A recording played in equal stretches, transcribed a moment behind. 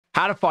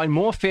how to find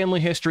more family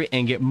history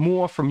and get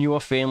more from your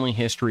family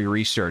history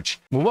research.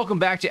 Well, welcome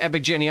back to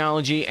Epic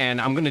Genealogy,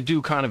 and I'm going to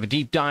do kind of a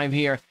deep dive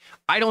here.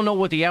 I don't know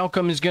what the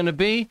outcome is going to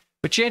be,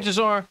 but chances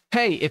are,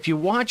 hey, if you're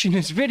watching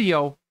this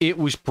video, it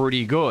was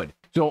pretty good.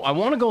 So I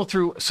want to go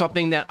through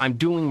something that I'm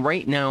doing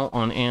right now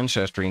on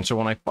Ancestry. And so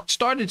when I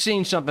started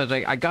seeing something, I was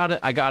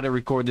like, I gotta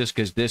record this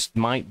because this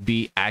might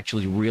be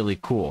actually really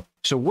cool.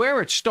 So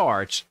where it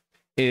starts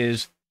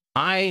is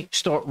I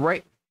start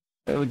right,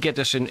 get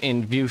this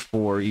in view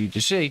for you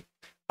to see.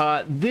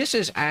 This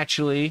is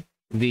actually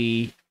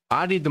the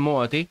Atti de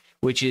Morte,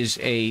 which is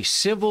a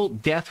civil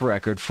death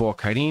record for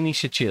Carini,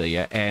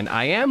 Sicilia. And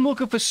I am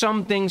looking for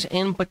some things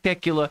in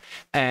particular,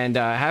 and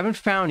haven't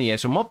found it yet.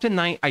 So I'm up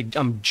to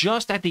I'm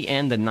just at the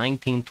end of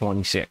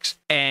 1926.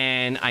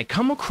 And I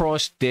come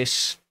across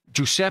this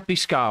Giuseppe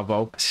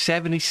Scavo,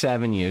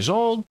 77 years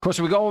old. Of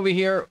course, we go over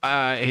here.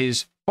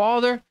 His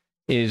father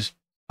is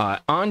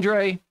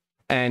Andre,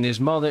 and his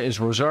mother is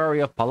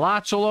Rosaria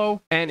Palazzolo.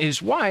 And his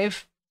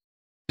wife,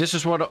 this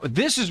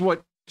is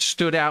what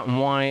stood out and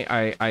why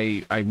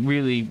I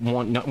really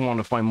want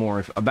to find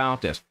more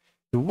about this.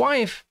 The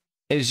wife,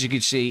 as you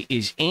can see,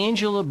 is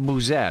Angela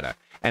Buzzetta,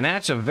 and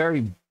that's a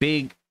very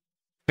big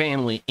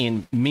family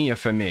in Mia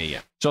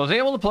Familia. So I was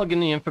able to plug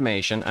in the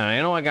information, and I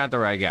know I got the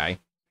right guy,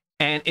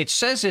 and it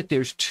says that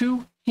there's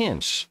 2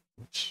 hints.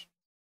 This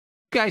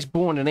guy's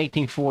born in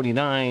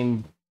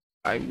 1849.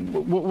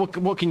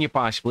 What can you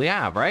possibly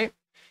have, right?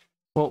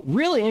 Well,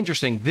 really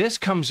interesting, this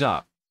comes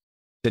up.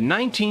 The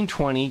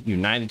 1920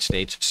 United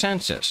States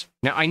Census.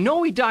 Now, I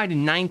know he died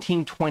in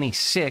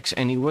 1926,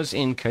 and he was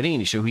in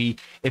Carini. So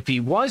if he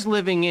was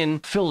living in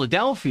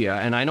Philadelphia,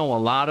 and I know a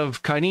lot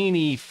of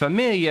Carini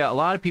familia, a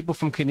lot of people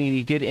from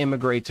Carini did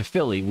immigrate to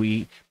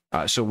Philly.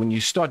 So when you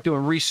start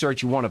doing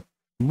research, you want to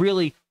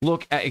really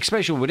look at,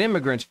 especially with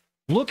immigrants,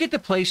 look at the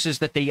places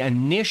that they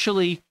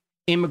initially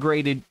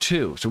immigrated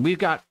to. So we've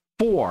got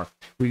 4.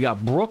 We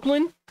got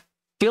Brooklyn,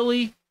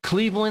 Philly,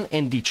 Cleveland,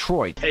 and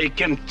Detroit. Take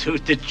him to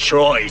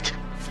Detroit.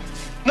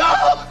 No!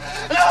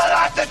 No,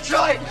 not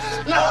Detroit!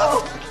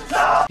 No!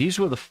 No! These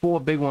were the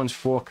 4 big ones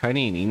for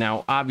Carini.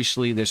 Now,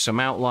 obviously, there's some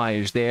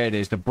outliers there.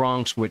 There's the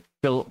Bronx with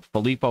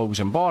Filippo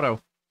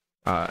Zimbardo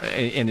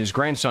and his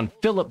grandson,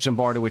 Philip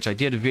Zimbardo, which I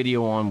did a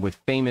video on with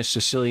famous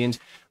Sicilians.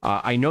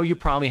 I know you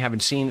probably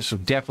haven't seen it, so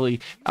definitely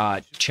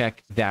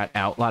check that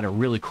out. A lot of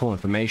really cool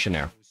information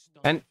there.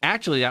 And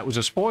actually, that was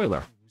a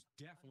spoiler.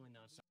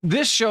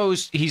 This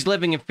shows he's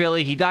living in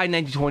Philly. He died in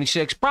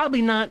 1926.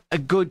 Probably not a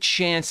good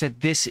chance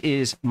that this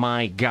is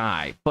my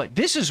guy. But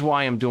this is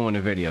why I'm doing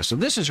a video. So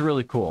this is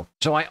really cool.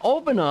 So I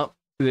open up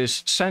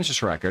this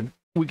census record.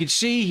 We can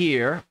see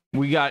here,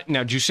 we got,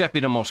 now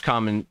Giuseppe, the most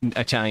common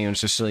Italian and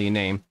Sicilian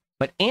name.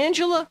 But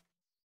Angela,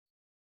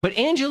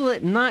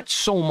 not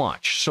so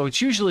much. So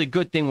it's usually a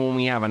good thing when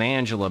we have an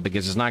Angela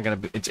because it's not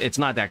going to be, it's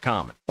not that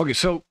common. Okay,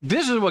 so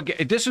this is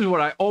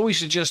what I always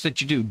suggest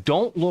that you do.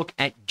 Don't look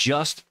at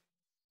just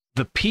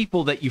the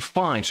people that you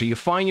find. So you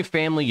find your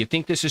family, you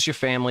think this is your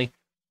family,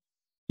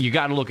 you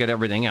got to look at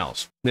everything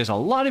else. There's a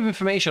lot of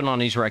information on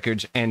these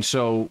records, and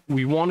so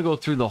we want to go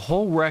through the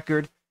whole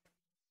record.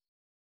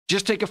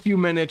 Just take a few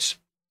minutes.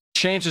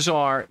 Chances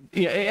are,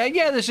 yeah,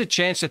 there's a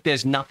chance that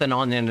there's nothing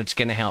on there that's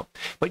going to help.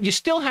 But you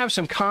still have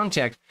some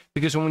context,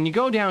 because when you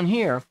go down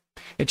here,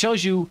 it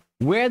tells you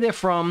where they're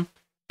from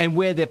and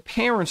where their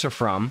parents are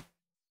from.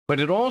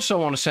 But it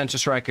also, on a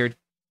census record,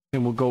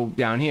 and we'll go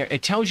down here,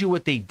 it tells you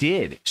what they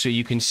did, so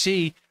you can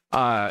see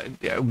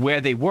where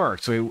they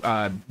worked.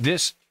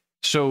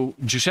 So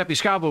Giuseppe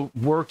Scavo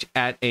worked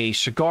at a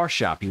cigar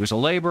shop. He was a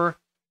laborer,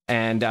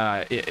 and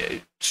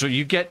so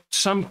you get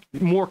some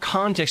more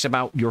context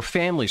about your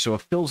family, so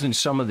it fills in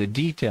some of the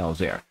details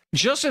there.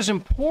 Just as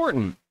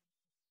important,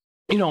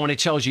 and it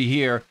tells you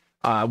here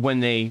when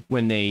they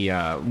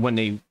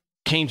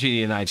came to the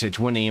United States,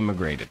 when they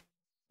immigrated.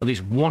 At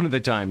least one of the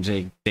times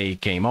they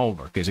came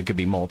over, because it could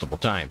be multiple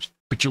times.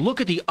 But you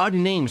look at the other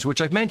names,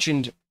 which I've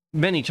mentioned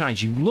many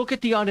times. You look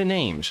at the other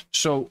names.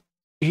 So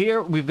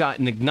here we've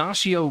got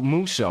Ignacio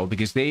Musso,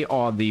 because they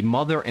are the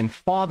mother and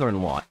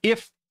father-in-law.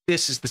 If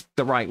this is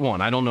the right one,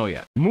 I don't know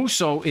yet.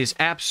 Musso is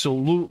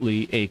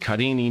absolutely a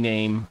Carini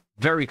name,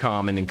 very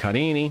common in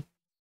Carini.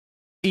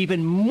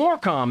 Even more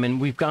common,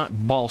 we've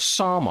got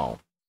Balsamo.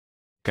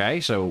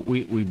 Okay, so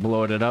we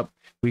blowed it up.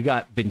 We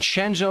got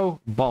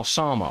Vincenzo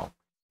Balsamo,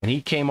 and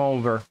he came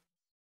over.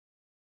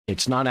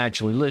 It's not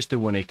actually listed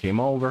when they came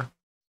over,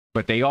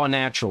 but they are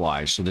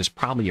naturalized, so there's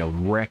probably a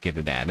record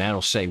of that. And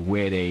that'll say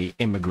where they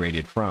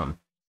immigrated from.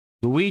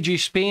 Luigi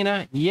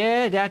Spina,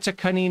 yeah, that's a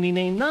Carini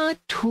name, not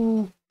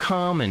too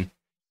common.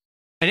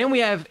 And then we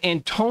have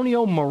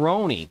Antonio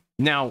Moroni.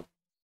 Now,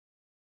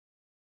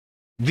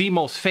 the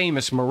most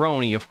famous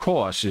Moroni, of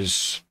course,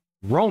 is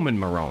Roman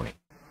Moroni.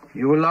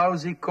 You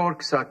lousy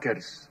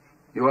corksuckers,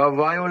 you have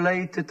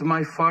violated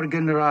my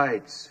fucking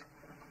rights.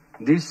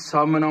 This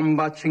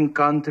salmon-unbatching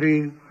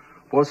country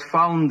was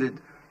founded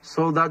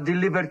so that the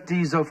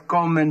liberties of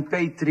common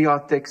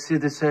patriotic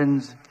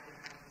citizens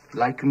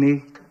like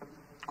me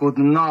could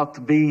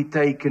not be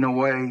taken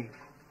away.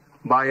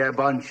 by a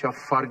bunch of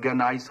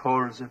Fargan ice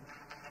holes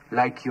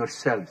like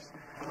yourselves.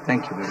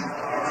 Thank you very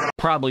much.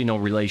 Probably no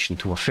relation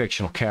to a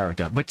fictional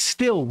character, but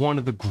still one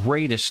of the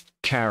greatest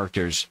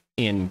characters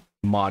in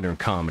modern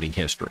comedy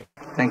history.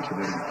 Thank you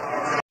very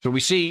much. So we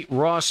see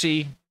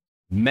Rossi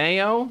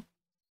Mayo,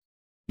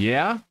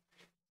 yeah,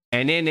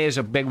 and then there's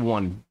a big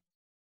one,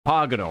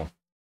 Pagano.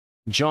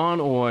 John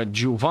or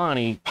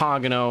Giovanni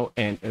Pagano,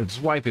 and his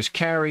wife is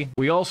Carrie.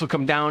 We also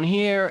come down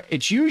here.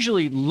 It's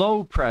usually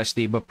Lo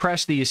Presti, but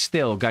Presti is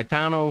still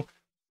Gaetano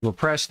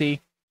Lopresti.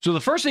 So the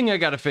first thing I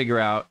got to figure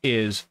out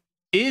is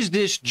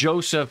this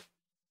Joseph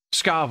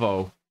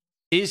Scavo?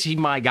 Is he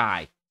my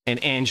guy?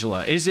 And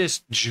Angela? Is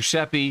this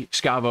Giuseppe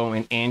Scavo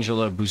and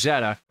Angela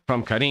Buzzetta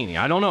from Carini?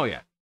 I don't know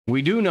yet.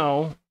 We do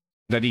know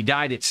that he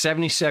died at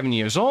 77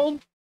 years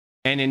old.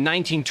 And in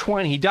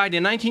 1920, he died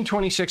in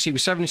 1926. He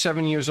was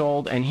 77 years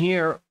old. And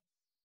here,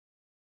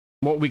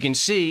 what we can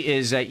see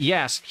is that,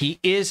 yes, he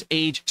is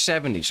age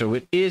 70. So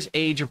it is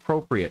age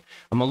appropriate.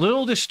 I'm a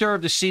little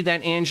disturbed to see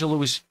that Angela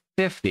was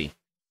 50.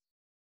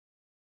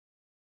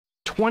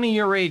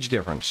 20-year age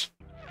difference.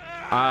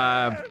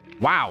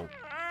 Wow.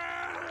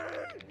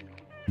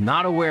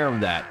 Not aware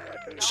of that.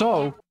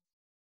 So,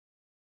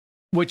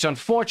 which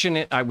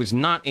unfortunate, I was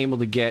not able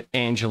to get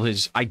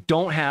Angela's. I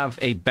don't have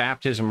a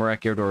baptism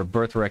record or a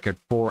birth record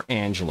for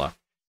Angela.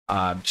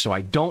 So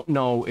I don't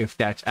know if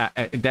that's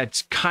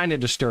kind of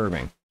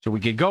disturbing. So we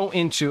could go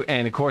into,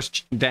 and of course,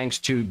 thanks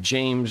to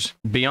James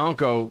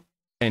Bianco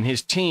and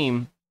his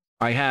team,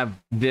 I have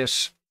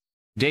this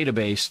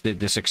database,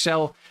 this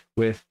Excel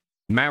with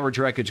marriage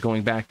records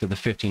going back to the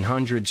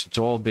 1500s. It's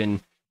all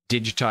been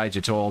digitized.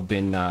 It's all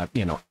been,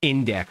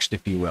 indexed,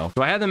 if you will.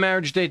 So I had the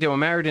marriage date. They were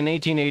married in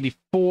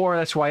 1884.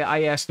 That's why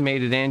I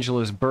estimated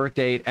Angela's birth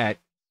date at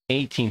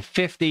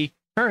 1850.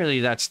 Apparently,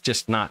 that's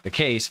just not the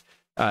case.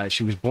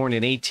 She was born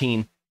in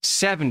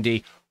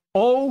 1870.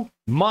 Oh,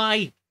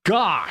 my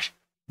gosh.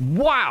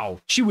 Wow.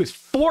 She was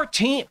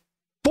 14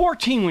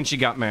 when she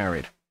got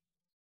married.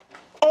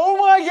 Oh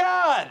my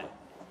God!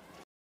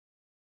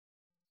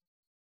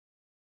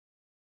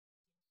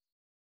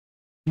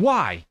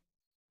 Why?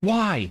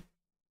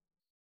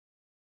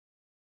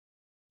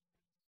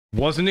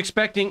 Wasn't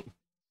expecting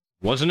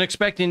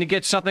to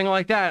get something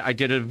like that. I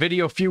did a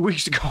video a few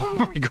weeks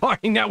ago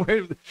regarding that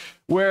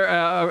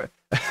where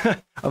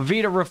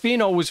Avita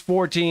Ruffino was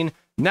 14.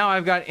 Now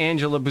I've got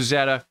Angela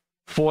Buzzetta,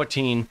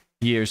 14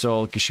 years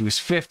old, because she was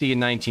 50 in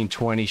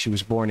 1920. She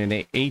was born in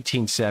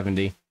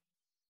 1870.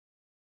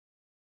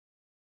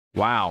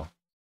 Wow.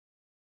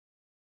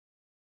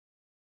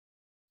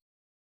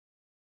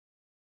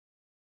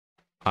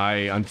 I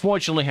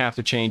unfortunately have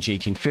to change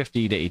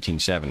 1850 to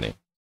 1870.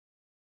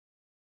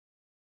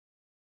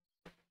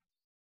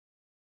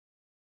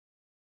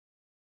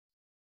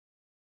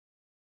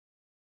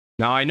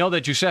 Now, I know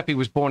that Giuseppe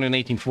was born in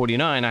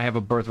 1849. I have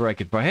a birth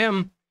record for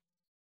him.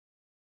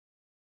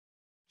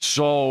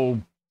 So,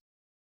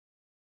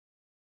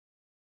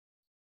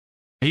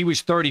 he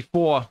was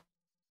 34.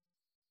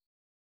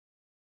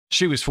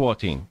 She was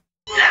 14.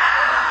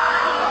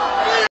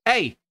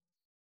 Hey,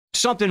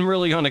 something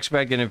really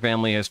unexpected in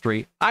family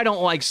history. I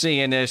don't like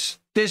seeing this.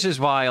 This is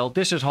vile.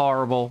 This is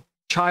horrible.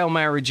 Child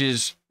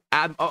marriages,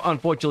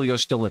 unfortunately, are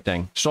still a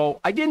thing. So,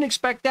 I didn't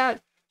expect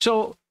that.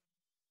 So,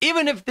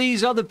 even if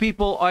these other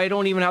people, I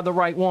don't even have the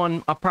right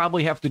one, I'll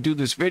probably have to do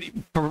this video,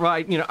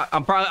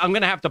 I'm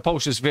going to have to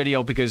post this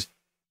video because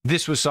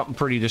this was something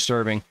pretty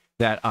disturbing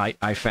that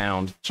I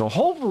found. So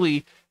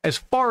hopefully, as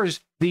far as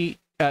the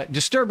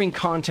disturbing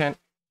content,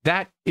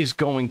 that is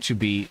going to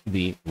be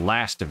the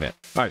last of it.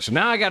 All right, so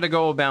now I got to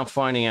go about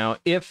finding out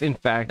if, in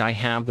fact, I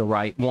have the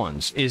right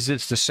ones. Is it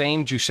the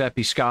same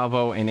Giuseppe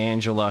Scavo and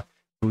Angela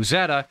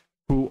Buzzetta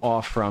who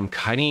are from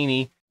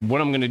Carini?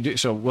 What I'm going to do,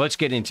 so let's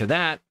get into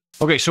that.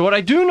 Okay, so what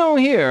I do know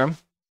here,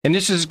 and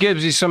this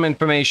gives you some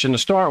information to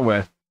start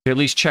with, to at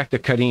least check the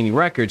Carini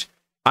records,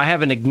 I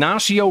have an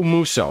Ignacio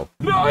Musso.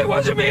 No, it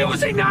wasn't me. It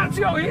was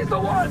Ignacio. He's the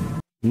one.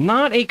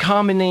 Not a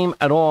common name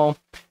at all.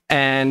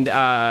 And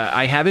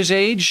I have his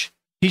age.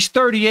 He's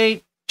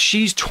 38.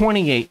 She's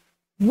 28.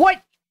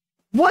 What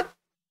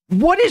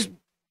is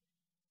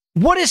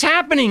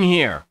happening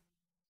here?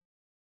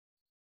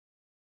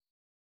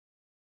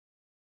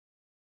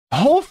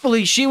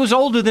 Hopefully, she was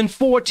older than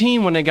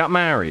 14 when they got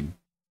married.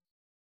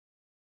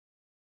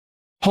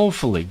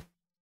 Hopefully.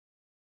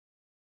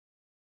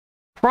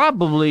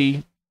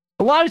 Probably.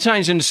 A lot of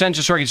times in the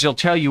census records, they'll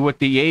tell you what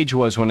the age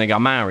was when they got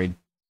married.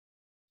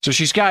 So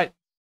she's got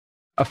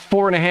a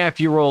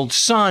 4.5-year-old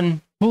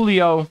son,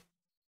 Julio.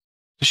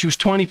 She was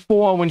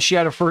 24 when she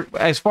had her first,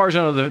 as far as I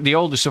know, the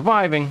oldest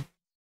surviving.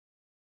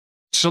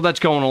 So that's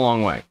going a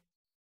long way.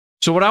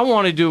 So what I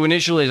want to do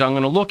initially is I'm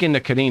going to look in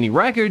the Carini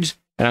records,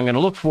 and I'm going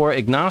to look for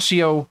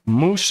Ignacio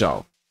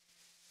Musso.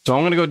 So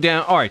I'm going to go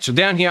down. All right, so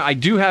down here, I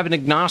do have an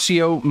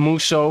Ignacio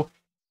Musso.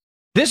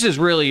 This is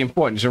really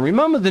important. So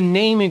remember the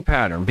naming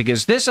pattern,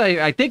 because this,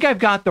 I think I've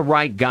got the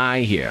right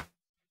guy here.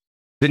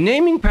 The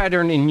naming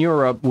pattern in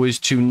Europe was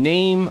to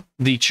name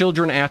the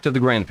children after the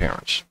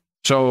grandparents.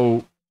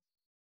 So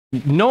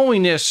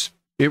knowing this,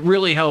 it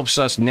really helps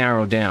us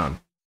narrow down,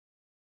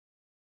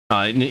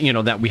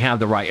 that we have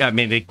the right. I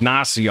mean,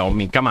 Ignacio, I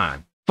mean, come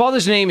on.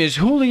 Father's name is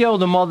Julio.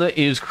 The mother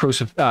is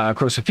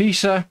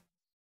Crucifisa.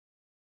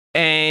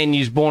 And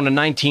he's born on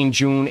 19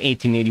 June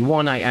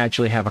 1881. I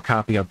actually have a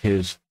copy of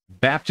his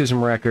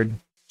baptism record.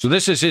 So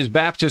this is his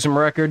baptism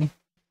record.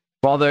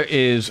 Father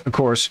is, of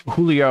course,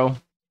 Julio.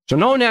 So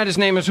knowing that his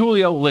name is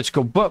Julio, let's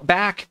go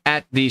back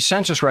at the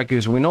census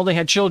records. We know they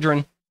had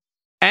children.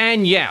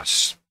 And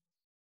yes,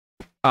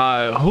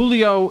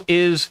 Julio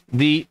is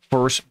the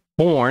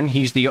firstborn.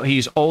 He's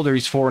older.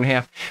 He's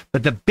 4.5.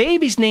 But the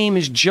baby's name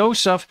is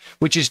Joseph,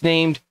 which is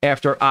named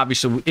after,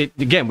 obviously,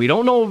 again, we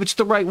don't know if it's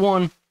the right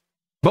one.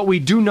 But we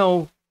do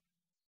know,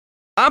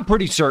 I'm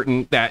pretty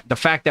certain that the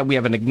fact that we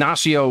have an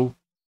Ignacio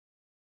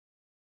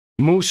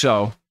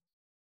Musso,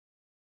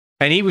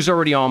 and he was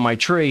already on my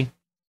tree.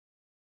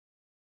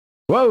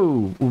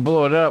 Whoa, we'll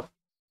blow it up.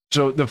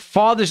 So the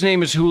father's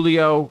name is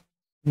Julio,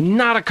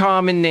 not a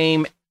common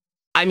name,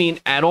 I mean,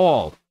 at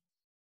all.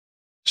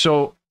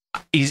 So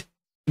he's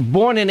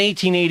born in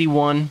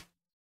 1881,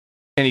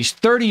 and he's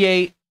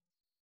 38.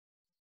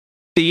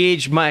 The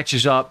age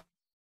matches up.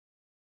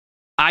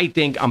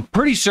 I'm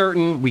pretty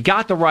certain we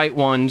got the right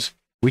ones.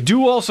 We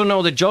do also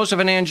know that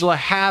Joseph and Angela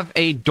have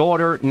a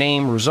daughter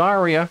named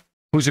Rosaria,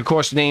 who's, of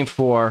course, named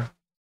for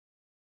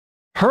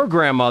her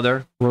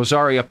grandmother,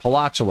 Rosaria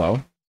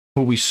Palazzolo,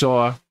 who we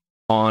saw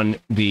on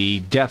the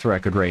death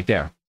record right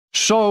there.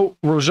 So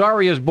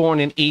Rosaria is born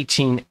in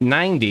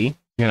 1890,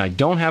 and I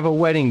don't have a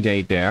wedding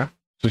date there.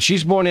 So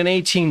she's born in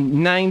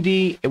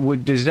 1890.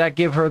 Does that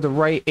give her the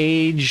right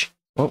age?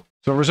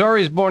 So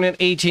Rosaria is born in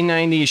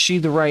 1890. Is she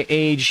the right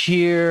age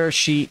here?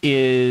 She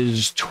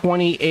is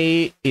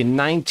 28 in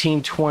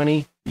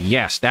 1920.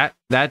 Yes, that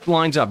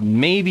lines up.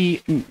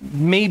 Maybe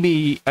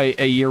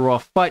a year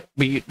off, but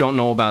we don't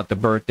know about the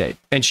birth date.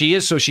 And she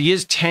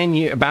is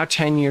 10 about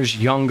 10 years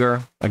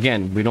younger.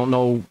 Again, we don't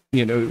know.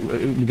 We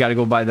got to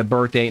go by the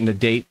birth date and the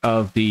date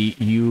of the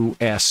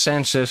U.S.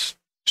 Census.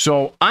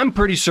 So I'm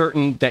pretty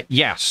certain that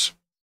yes,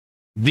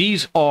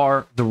 these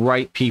are the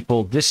right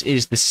people. This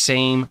is the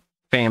same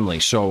family.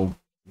 So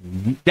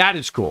that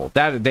is cool.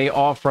 That they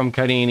are from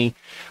Carini.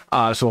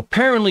 So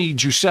apparently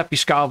Giuseppe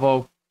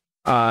Scalvo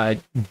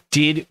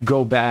did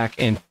go back,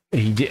 and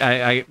he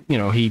did,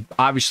 he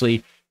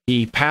obviously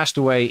he passed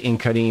away in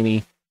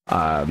Carini,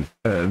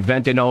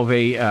 Ventinove,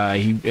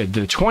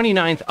 the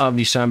 29th of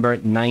December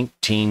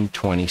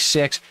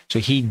 1926. So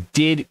he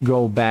did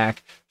go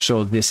back.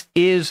 So this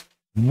is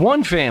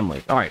one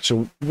family. All right,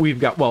 so we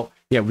got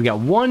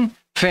one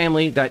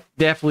family that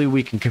definitely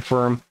we can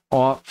confirm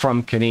are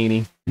from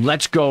Carini.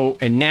 Let's go,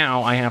 and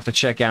now I have to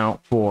check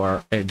out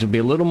for it to be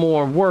a little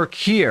more work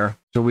here.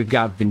 So we've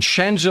got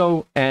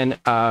Vincenzo and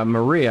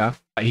Maria.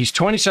 He's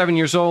 27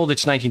 years old.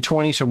 It's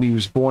 1920, so he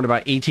was born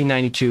about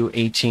 1892,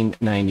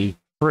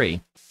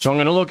 1893. So I'm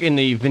going to look in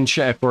the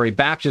for a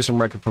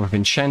baptism record for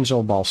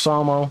Vincenzo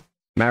Balsamo,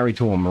 married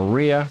to a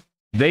Maria.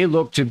 They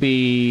look to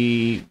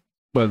be,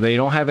 well, they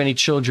don't have any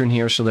children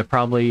here, so they're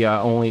probably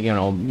only,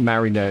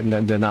 married.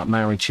 They're not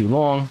married too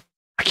long.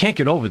 I can't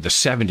get over the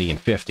 70 and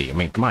 50. I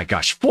mean, my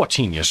gosh,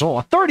 14 years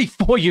old,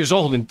 34 years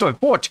old and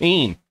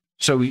 14.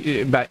 So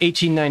about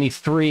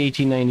 1893,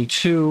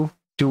 1892.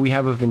 Do we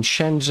have a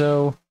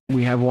Vincenzo?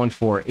 We have one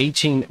for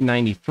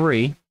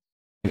 1893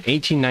 and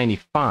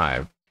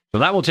 1895. So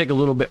that will take a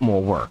little bit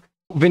more work.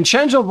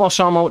 Vincenzo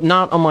Balsamo,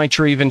 not on my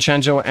tree,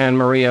 Vincenzo and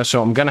Maria.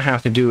 So I'm going to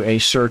have to do a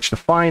search to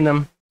find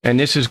them. And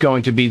this is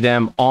going to be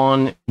them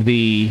on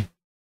the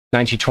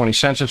 1920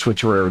 census,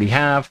 which we already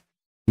have.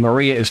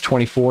 Maria is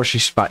 24.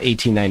 She's about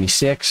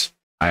 1896.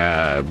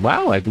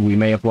 Wow, we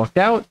may have lucked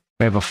out.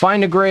 We have a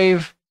find a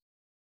grave.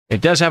 It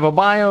does have a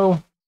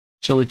bio.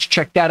 So let's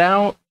check that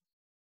out.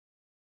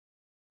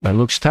 That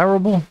looks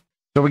terrible.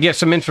 So we get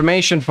some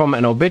information from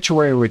an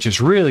obituary, which is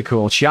really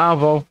cool.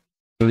 Chiavo.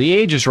 So the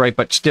age is right,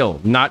 but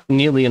still not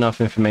nearly enough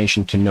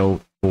information to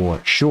know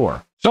for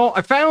sure. So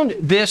I found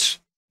this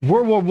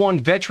World War I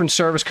Veteran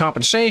Service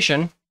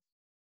Compensation,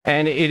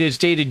 and it is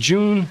dated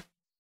June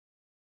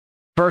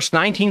 1st,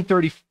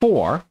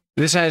 1934.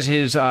 This has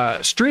his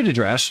street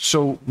address,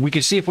 so we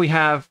can see if we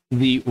have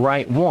the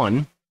right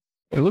one.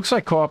 It looks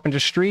like Carpenter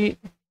Street,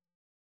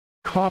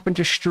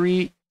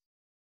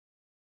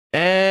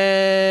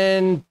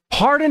 and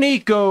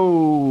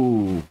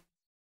Pardonico.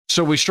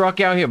 So we struck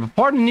out here, but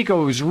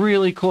Pardonico is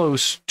really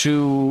close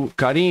to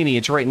Carini.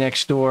 It's right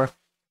next door.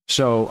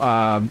 So,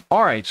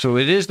 all right, so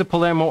it is the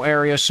Palermo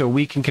area, so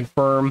we can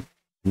confirm,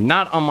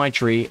 not on my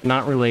tree,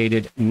 not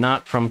related,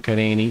 not from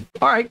Carini.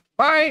 All right,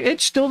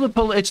 it's still the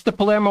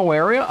Palermo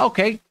area.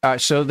 Okay,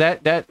 so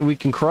that we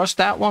can cross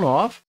that one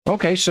off.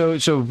 Okay, so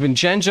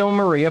Vincenzo and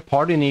Maria,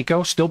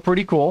 Pardonico, still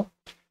pretty cool.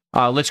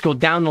 Let's go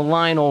down the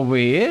line over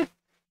here.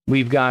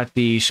 We've got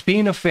the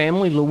Spina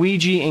family,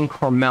 Luigi and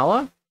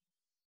Carmela.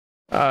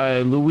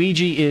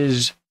 Luigi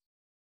is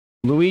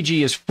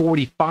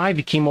 45.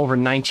 He came over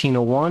in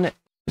 1901.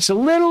 It's a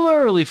little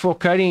early for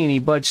Carini,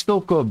 but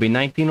still could be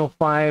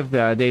 1905.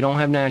 They don't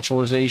have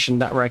naturalization,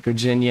 that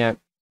record's in yet.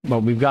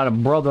 but we've got a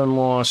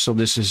brother-in-law, so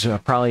this is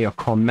probably a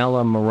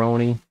Carmela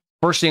Moroni.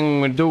 First thing I'm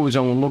going to do is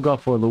I'm going to look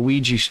up for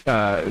Luigi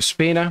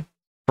Spina.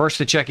 First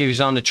to check if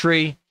he's on the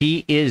tree.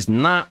 He is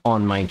not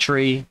on my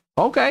tree.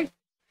 Okay.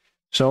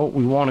 So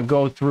we want to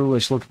go through,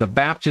 let's look at the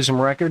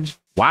baptism records.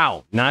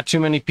 Wow, not too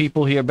many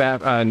people here,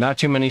 not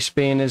too many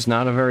Spinas,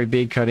 not a very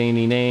big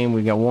Carini name.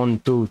 We got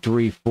 1, 2,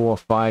 3, 4,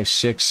 5,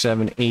 6,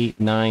 7, 8,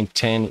 9,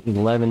 10,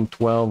 11,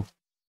 12,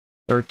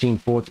 13,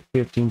 14,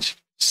 15,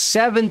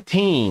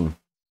 17.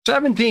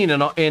 17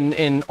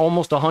 in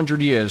almost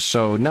 100 years,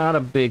 so not a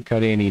big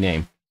Carini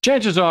name.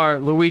 Chances are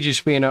Luigi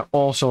Spina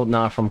also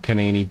not from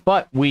Carini,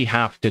 but we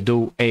have to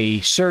do a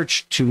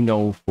search to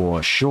know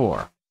for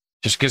sure.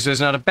 Just because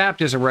there's not a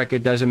baptism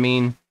record doesn't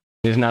mean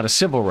there's not a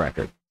civil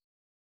record.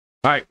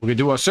 All right, we're going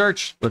to do our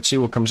search. Let's see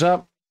what comes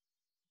up.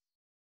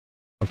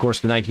 Of course,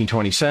 the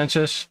 1920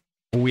 census.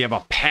 We have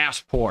a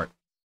passport.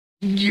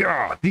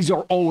 Yeah, these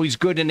are always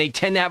good, and they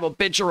tend to have a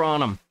picture on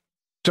them.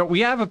 So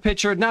we have a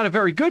picture, not a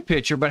very good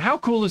picture, but how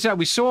cool is that?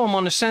 We saw him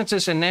on the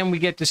census, and then we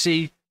get to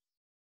see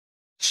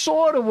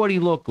sort of what he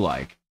looked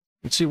like.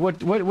 Let's see, what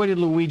did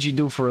Luigi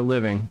do for a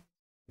living?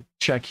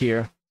 Check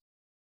here.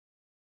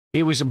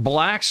 He was a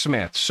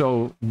blacksmith.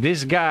 So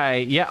this guy,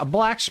 yeah, a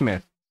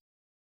blacksmith.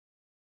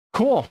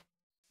 Cool.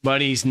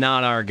 But he's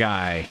not our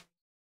guy.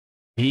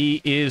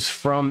 He is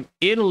from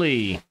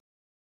Italy.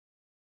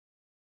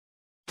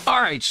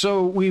 All right,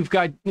 so we've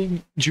got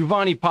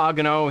Giovanni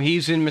Pagano.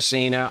 He's in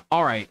Messina.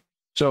 All right,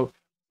 so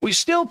we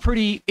still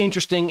pretty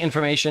interesting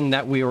information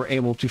that we were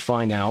able to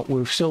find out.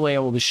 We're still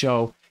able to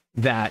show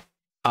that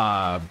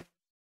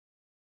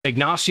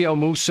Ignacio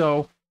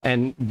Musso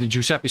and the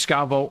Giuseppe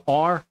Scavo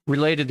are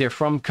related. They're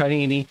from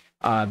Carini.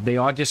 They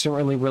are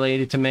distantly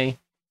related to me.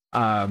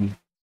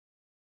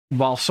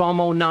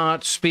 Balsamo,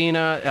 not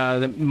Spina,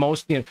 the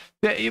most, you know,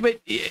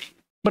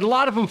 but a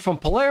lot of them from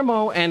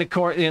Palermo, and of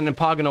course, in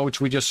Pagano,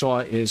 which we just saw,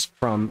 is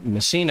from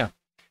Messina,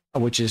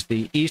 which is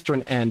the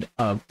eastern end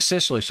of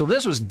Sicily. So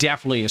this was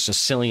definitely a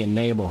Sicilian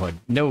neighborhood.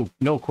 No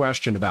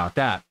question about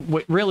that.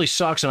 What really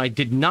sucks, and I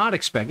did not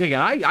expect, again,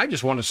 I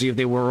just want to see if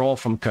they were all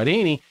from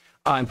Carini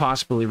and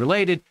possibly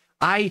related.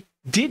 I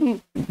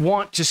didn't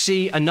want to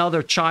see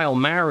another child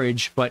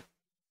marriage, but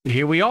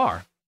here we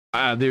are.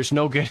 There's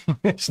no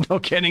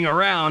getting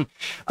around,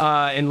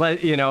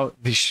 and you know,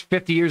 he's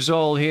 50 years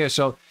old here,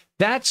 so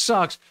that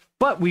sucks.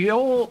 But we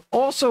all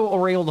also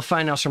are able to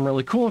find out some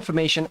really cool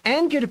information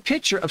and get a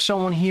picture of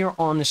someone here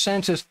on the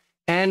census,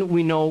 and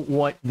we know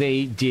what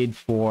they did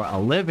for a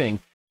living.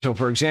 So,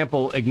 for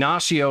example,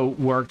 Ignacio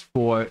worked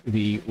for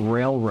the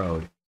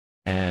railroad,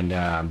 and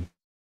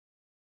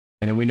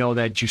then we know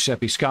that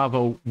Giuseppe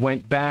Scavo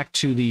went back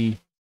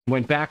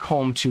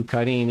home to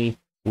Carini,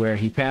 where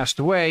he passed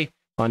away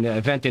on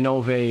the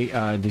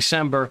 29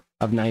 December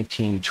of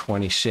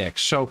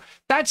 1926. So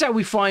that's how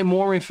we find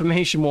more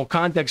information, more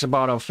context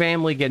about our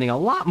family, getting a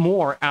lot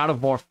more out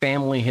of our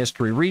family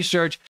history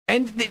research.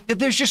 And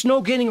there's just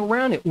no getting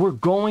around it. We're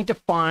going to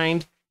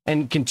find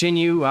and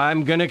continue,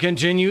 I'm going to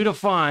continue to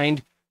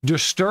find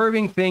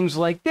disturbing things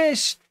like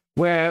this,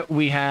 where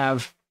we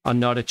have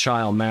another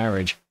child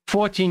marriage.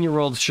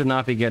 14-year-olds should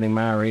not be getting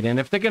married. And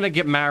if they're going to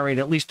get married,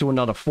 at least to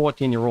another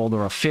 14-year-old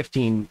or a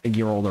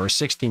 15-year-old or a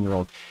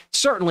 16-year-old.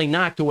 Certainly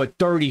not to a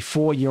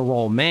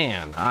 34-year-old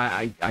man.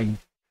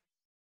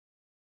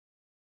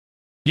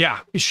 Yeah,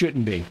 it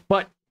shouldn't be.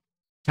 But,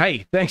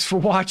 hey, thanks for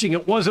watching.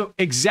 It wasn't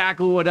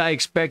exactly what I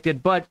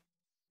expected. But,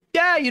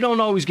 yeah, you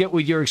don't always get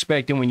what you're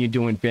expecting when you're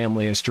doing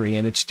family history.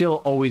 And it's still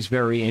always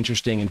very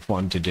interesting and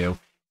fun to do,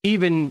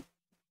 even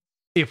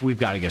if we've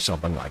got to get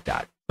something like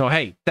that. So,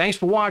 hey, thanks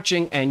for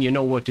watching, and you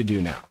know what to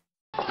do now.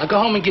 Now go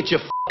home and get your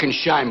fucking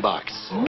shine box.